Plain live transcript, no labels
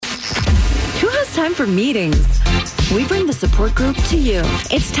It's time for meetings. We bring the support group to you.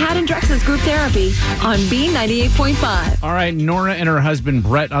 It's Tad and Drex's group therapy on B98.5. All right, Nora and her husband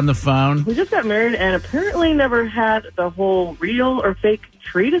Brett on the phone. We just got married and apparently never had the whole real or fake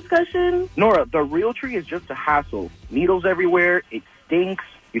tree discussion. Nora, the real tree is just a hassle. Needles everywhere. It stinks.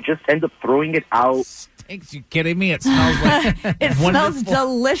 You just end up throwing it out. Stinks? You kidding me? It smells like It smells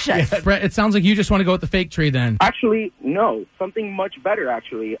delicious. Yeah, Brett, it sounds like you just want to go with the fake tree then. Actually, no. Something much better,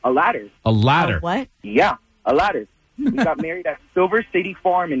 actually. A ladder. a ladder. What? Yeah, a ladder. We got married at Silver City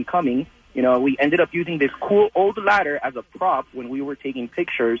Farm in Cumming. You know, we ended up using this cool old ladder as a prop when we were taking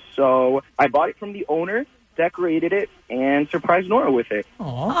pictures. So I bought it from the owner, decorated it, and surprised Nora with it.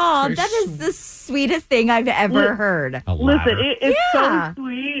 Oh, that is the sweetest thing I've ever heard. A ladder. Listen, it's Yeah. so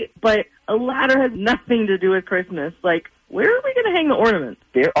sweet, but a ladder has nothing to do with Christmas. Like, where are we going to hang the ornaments?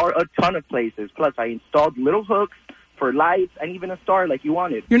 There are a ton of places. Plus, I installed little hooks for lights and even a star like you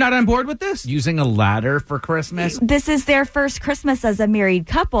wanted. You're not on board with this? Using a ladder for Christmas? This is their first Christmas as a married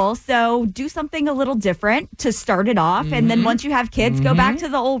couple, so do something a little different to start it off. And then once you have kids, go back to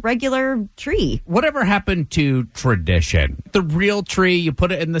the old regular tree. Whatever happened to tradition? The real tree, you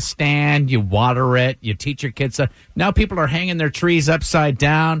put it in the stand, you water it, you teach your kids. Now people are hanging their trees upside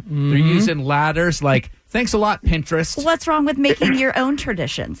down. They're using ladders. Like, thanks a lot, Pinterest. What's wrong with making your own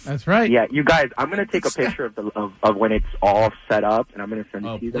traditions? That's right. Yeah, you guys, I'm going to take a picture of when it's all set up, and I'm going to send it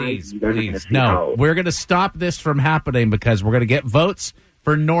Oh, to you guys. please, You guys are gonna please. see No, how- we're going to stop this from happening because we're going to get votes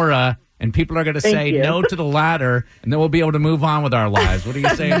for Nora, and people are going to say you. no to the ladder, and then we'll be able to move on with our lives. What do you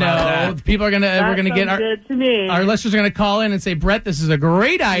say about No, that? people are gonna. That we're gonna get sounds good to me. our listeners are gonna call in and say, Brett, this is a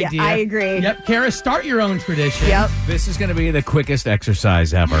great idea. I agree. Yep, Kara, start your own tradition. Yep. This is going to be the quickest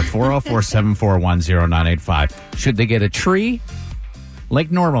exercise ever. 404-741-0985. Should they get a tree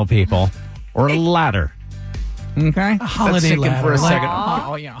like normal people or a ladder? Okay? A holiday Let's sink in for ladder. a second.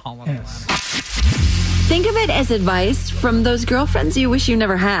 Aw. Oh, yeah, holiday Yes. ladder. Think of it as advice from those girlfriends you wish you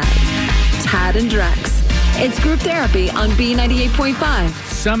never had. Tad and Drex. It's group therapy on B98.5.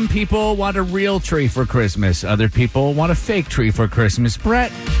 Some people want a real tree for Christmas. Other people want a fake tree for Christmas.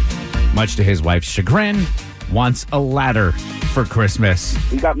 Brett, much to his wife's chagrin, wants a ladder for Christmas.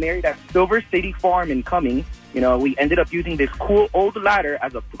 We got married at Silver City Farm in Cumming. You know, we ended up using this cool old ladder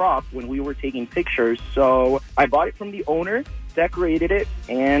as a prop when we were taking pictures. So I bought it from the owner, decorated it,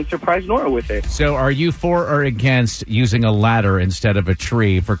 and surprised Nora with it. So are you for or against using a ladder instead of a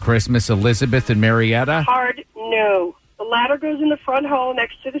tree for Christmas, Elizabeth and Marietta? Hard no. The ladder goes in the front hall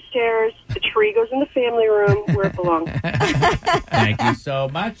next to the stairs. The tree goes in the family room where it belongs. Thank you so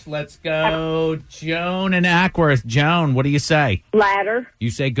much. Let's go Joan and Ackworth. Joan, what do you say? Ladder.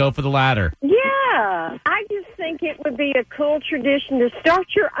 You say go for the ladder. Yeah. I just think it would be a cool tradition to start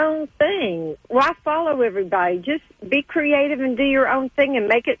your own thing. Why follow everybody? Just be creative and do your own thing and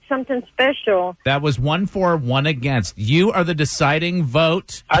make it something special. That was 1 for, 1 against. You are the deciding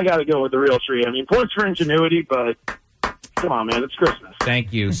vote. I got to go with the real tree. I mean, points for ingenuity, but come on, man, it's Christmas.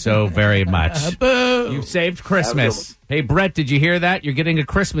 Thank you so very much. Boo. You've saved Christmas. Hey, Brett, did you hear that? You're getting a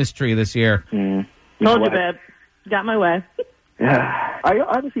Christmas tree this year. Told you, What? babe. Got my way. Yeah. I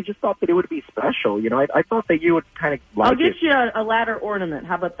honestly just thought that it would be special. You know, I thought that you would kind of like I'll get it. you a ladder ornament.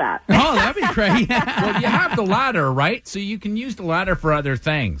 How about that? Oh, that'd be great. Well, you have the ladder, right? So you can use the ladder for other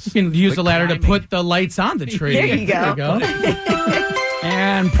things. You can use Like the ladder to climbing. put the lights on the tree. There you go. There you go.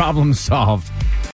 And problem solved.